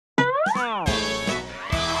Oh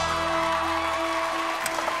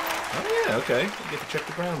yeah, okay. You get to check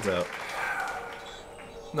the grounds out.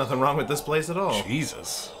 Nothing wrong with this place at all.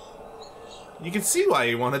 Jesus. You can see why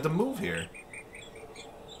you wanted to move here.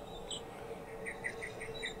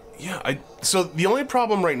 Yeah, so the only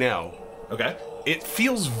problem right now, Okay. it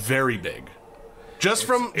feels very big. Just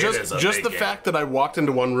is a just big the game. fact that I walked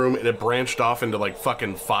into one room and it branched off into like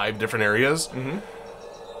fucking 5 different areas. Mm-hmm.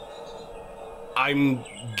 I'm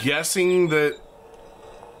guessing that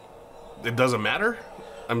it doesn't matter.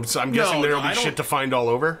 I'm guessing there'll be shit to find all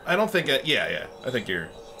over. I don't think. Yeah. I think you're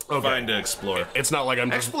fine to explore. It's not like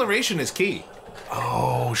I'm just... Exploration is key.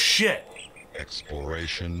 Oh shit.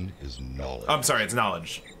 Exploration is knowledge. I'm sorry, it's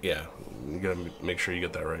knowledge. Yeah, you gotta make sure you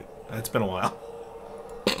get that right. It's been a while.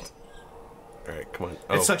 All right, come on.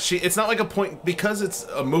 Oh. It's not like a point because it's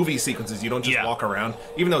a movie sequences. You don't just walk around.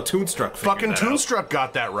 Even though Toonstruck fucking Toonstruck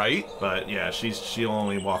got that right. But yeah, she'll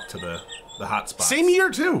only walk to the hot spots. Same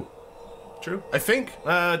year too. True. I think.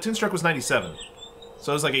 Toonstruck was 97,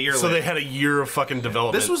 so it was like a year. So later. they had a year of fucking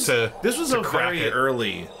development. This was a very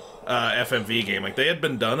early FMV game. Like they had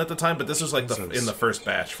been done at the time, but this was like in the first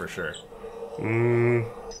batch for sure.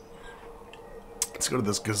 Let's go to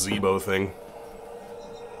this gazebo thing.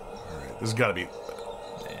 Alright, this has got to be...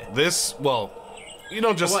 This, well, you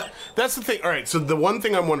don't just... That's the thing. Alright, so the one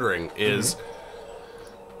thing I'm wondering is...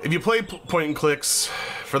 If you play point and clicks,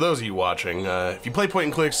 for those of you watching, if you play point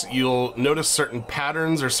and clicks, you'll notice certain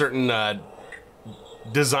patterns or certain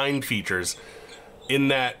design features in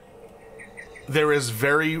that there is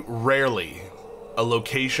very rarely a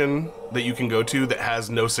location that you can go to that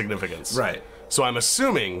has no significance. Right. So I'm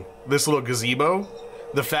assuming this little gazebo,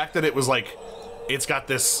 the fact that it was like, it's got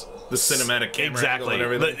this... The cinematic camera angle and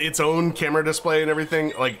everything. Its own camera display and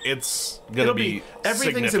everything, like, it's gonna be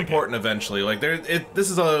everything's important eventually. Like,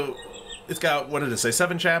 it's got, what did it say,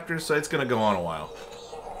 7 chapters, so it's gonna go on a while.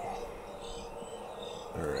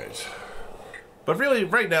 Alright. But really,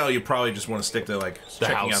 right now, you probably just want to stick to, like,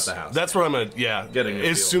 checking out the house. That's what I'm gonna, yeah.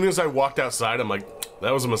 As soon as I walked outside, I'm like,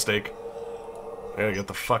 that was a mistake. I gotta get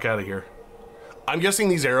the fuck out of here. I'm guessing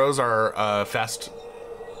these arrows are fast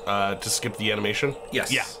to skip the animation?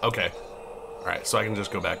 Yes. Yeah, okay. Alright, so I can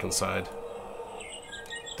just go back inside.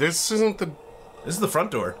 This isn't the... This is the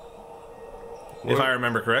front door. If I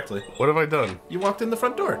remember correctly. What have I done? You walked in the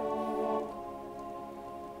front door.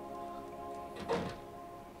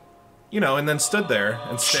 You know, and then stood there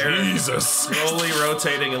and stared. Jesus! Slowly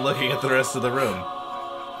rotating and looking at the rest of the room.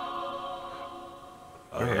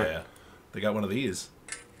 Oh, yeah. They got one of these.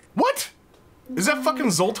 What? Is that fucking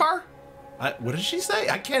Zoltar? What did she say?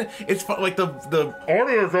 I can't. It's like the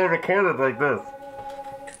audio is all recorded like this.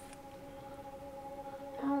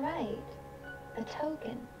 All right, a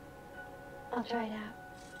token. I'll try it out.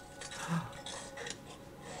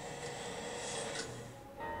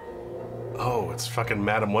 Oh, it's fucking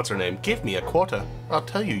Madam What's Her Name. Give me a quarter. I'll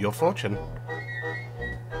tell you your fortune.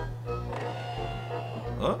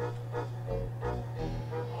 Huh?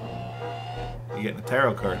 You're getting a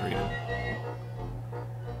tarot card reading.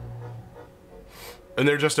 And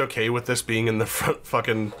they're just okay with this being in the front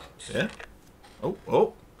fucking... Yeah.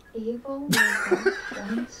 Oh. Evil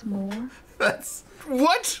once more. That's...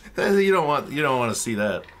 What? You don't want to see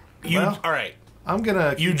that. Alright. I'm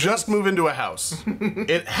gonna... You just move into a house.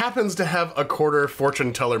 It happens to have a quarter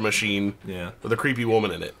fortune teller machine with a creepy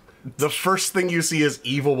woman in it. The first thing you see is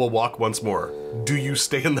evil will walk once more. Do you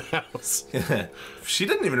stay in the house? She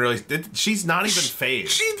didn't even really... She's not even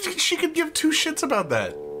phased. She could give 2 shits about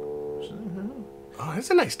that. Oh,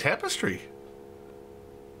 that's a nice tapestry.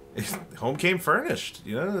 Home came furnished.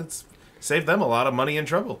 You know, it's saved them a lot of money and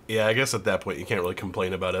trouble. Yeah, I guess at that point you can't really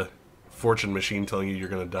complain about a fortune machine telling you you're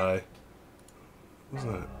gonna die. What's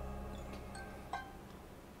that?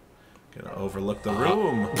 Gonna overlook the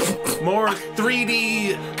room. More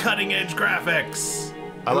 3D cutting-edge graphics.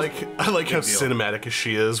 I like how cinematic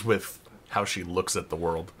she is with how she looks at the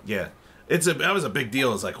world. Yeah, that was a big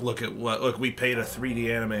deal. It's like, look, we paid a 3D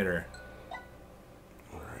animator.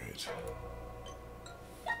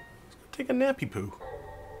 Take a nappy poo.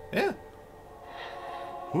 Yeah.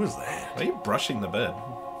 Who is that? Why are you brushing the bed?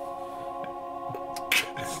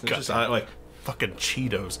 Just like fucking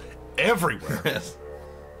Cheetos everywhere.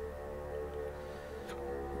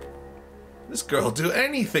 This girl will do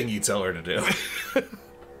anything you tell her to do.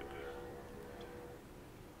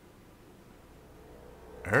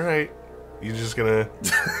 All right, you just gonna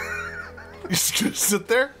sit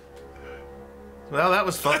there? Well, that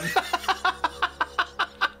was fun.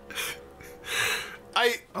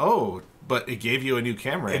 But it gave you a new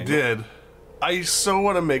camera angle. It did. I so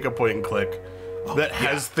want to make a point and click that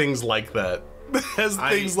has things like that. has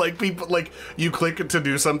things like people like you click to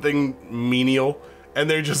do something menial, and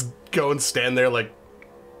they just go and stand there like,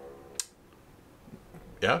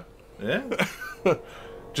 yeah.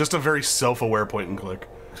 Just a very self-aware point and click.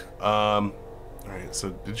 All right, so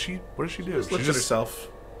what did she do? Just looked at herself.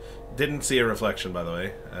 Didn't see a reflection, by the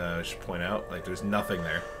way. I should point out, like, there's nothing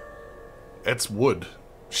there. It's wood.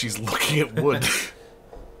 She's looking at wood.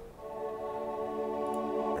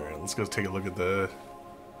 All right, let's go take a look at the...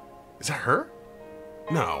 Is that her?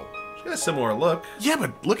 No. She got a similar look. Yeah,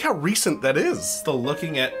 but look how recent that is. It's the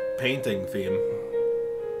looking at painting theme.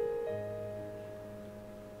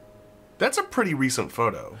 That's a pretty recent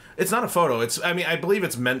photo. It's not a photo. I mean, I believe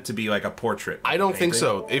it's meant to be like a portrait. I don't think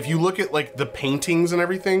so. If you look at like the paintings and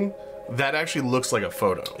everything, that actually looks like a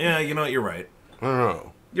photo. Yeah, you know what? You're right. I don't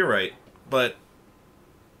know. You're right, but...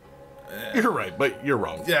 You're right, but you're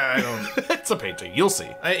wrong. Yeah, I don't... It's a painting. You'll see.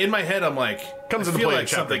 In my head, I'm like... I feel like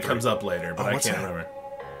something comes up later, but I can't remember.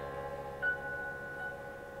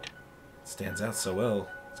 It stands out so well.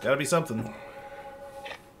 It's gotta be something.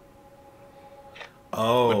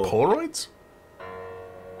 Oh. Like Polaroids?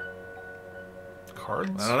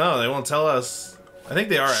 Cards? I don't know. They won't tell us. I think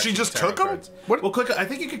they are. She just took them? What? Well, click. I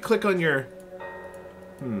think you could click on your...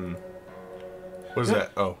 What is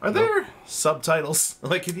that? Oh. Are there subtitles?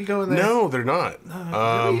 Like, can you go in there? No, they're not.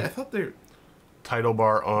 Really? I thought they're... Title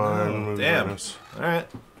bar on... Oh, damn. Alright.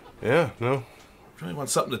 Yeah, no. I really want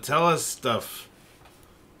something to tell us stuff.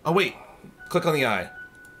 Oh, wait. Click on the eye.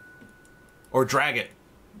 Or drag it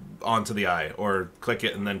onto the eye. Or click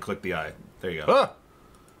it and then click the eye. There you go. Ah.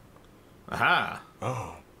 Aha.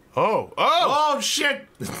 Oh. Oh. Oh! Oh, shit!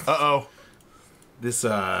 Uh-oh. This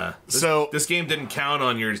game didn't count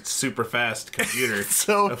on your super fast computer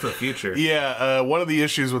of the future. Yeah, one of the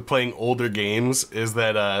issues with playing older games is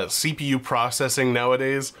that CPU processing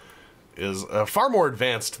nowadays is far more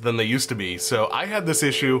advanced than they used to be. So I had this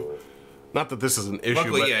issue. Not that this is an issue,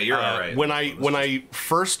 luckily, but yeah, you're all right. When I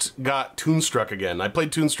first got Toonstruck again, I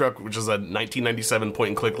played Toonstruck, which is a 1997 point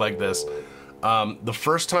and click like this. The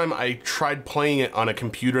first time I tried playing it on a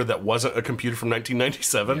computer that wasn't a computer from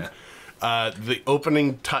 1997,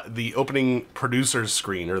 the opening producer's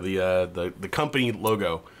screen or the company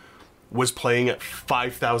logo was playing at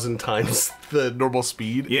 5,000 times the normal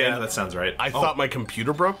speed. Yeah, that sounds right. I thought my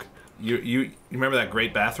computer broke. You remember that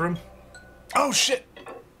great bathroom? Oh shit!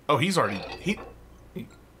 Oh, he's doing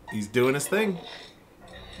his thing.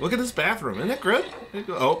 Look at this bathroom. Isn't it good?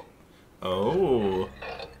 Oh. Oh.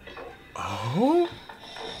 Oh.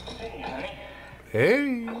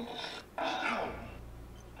 Hey. Damn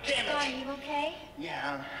it! Are you okay?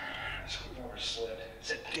 Yeah, this floor slid.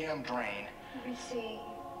 It's a damn drain. Let me see.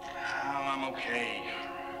 Oh, I'm okay.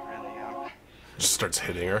 Really, Just starts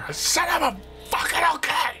hitting her. I said I'm fucking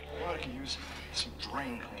okay. well, I could use some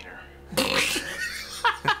drain cleaner.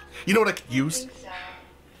 You know what I could I use? think so.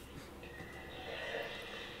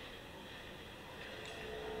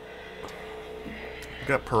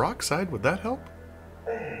 Got peroxide. Would that help?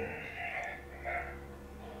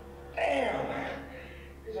 Damn!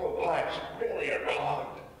 These old pipes really are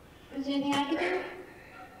clogged. Is there anything I can do?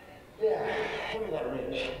 Yeah, give me that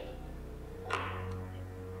wrench.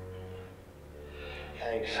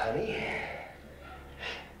 Thanks, honey.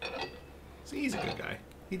 See, he's a good guy.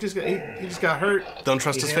 He just got hurt. Don't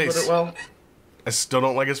trust his face. It well. I still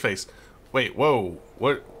don't like his face. Wait, whoa.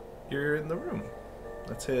 What? You're in the room.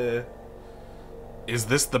 That's Is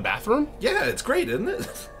this the bathroom? Yeah, it's great, isn't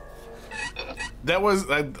it? That was...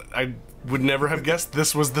 I would never have guessed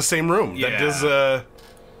this was the same room. Yeah. That is,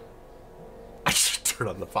 I should turn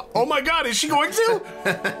on the fire. Oh my god, is she going to?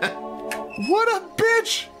 What a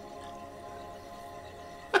bitch!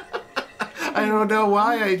 I don't know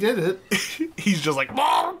why I did it. He's just like...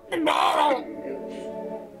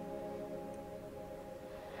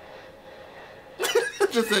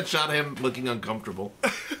 Just that shot of him looking uncomfortable.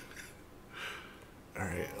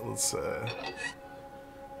 Alright, let's,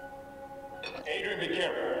 Adrian, be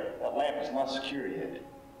careful. That lamp is not secure yet.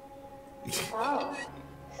 Oh,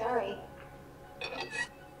 sorry.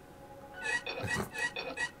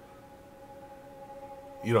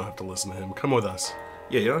 You don't have to listen to him. Come with us.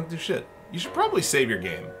 Yeah, you don't have to do shit. You should probably save your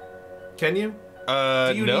game. Can you?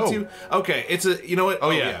 Do you no. need to? Okay, it's a... You know what?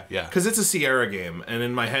 Oh, yeah. Because it's a Sierra game, and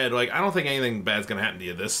in my head, like, I don't think anything bad's gonna happen to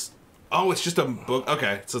you. Oh, it's just a book...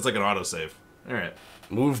 Okay, so it's like an autosave. Alright.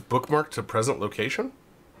 Move bookmark to present location?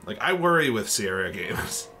 Like, I worry with Sierra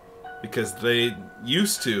games. Because they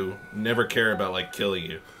used to never care about, like, killing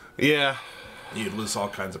you. Yeah. You'd lose all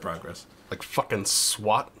kinds of progress. Like fucking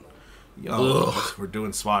SWAT. Oh, we're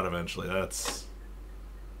doing SWAT eventually. That's...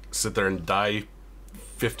 Sit there and die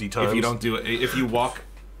 50 times. If you don't do it... If you walk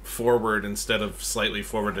forward instead of slightly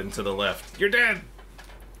forward and to the left. You're dead!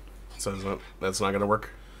 So that's not gonna work?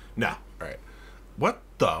 No. Alright. What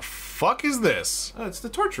the fuck is this? Oh, it's the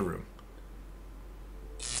torture room.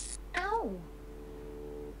 Ow.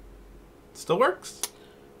 Still works.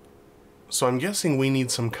 So I'm guessing we need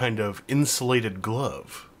some kind of insulated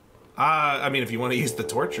glove. I mean, if you want to use the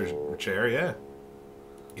torture chair, yeah.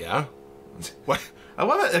 Yeah? What? I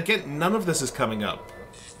love it. Again, none of this is coming up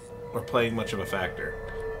or playing much of a factor.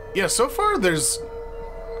 Yeah, so far They're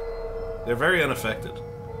very unaffected.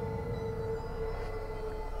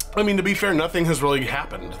 I mean, to be fair, nothing has really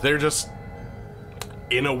happened. They're just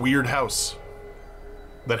in a weird house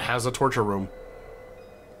that has a torture room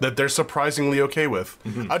that they're surprisingly okay with.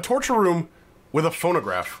 A torture room with a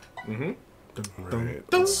phonograph. Right,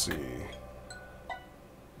 let's see.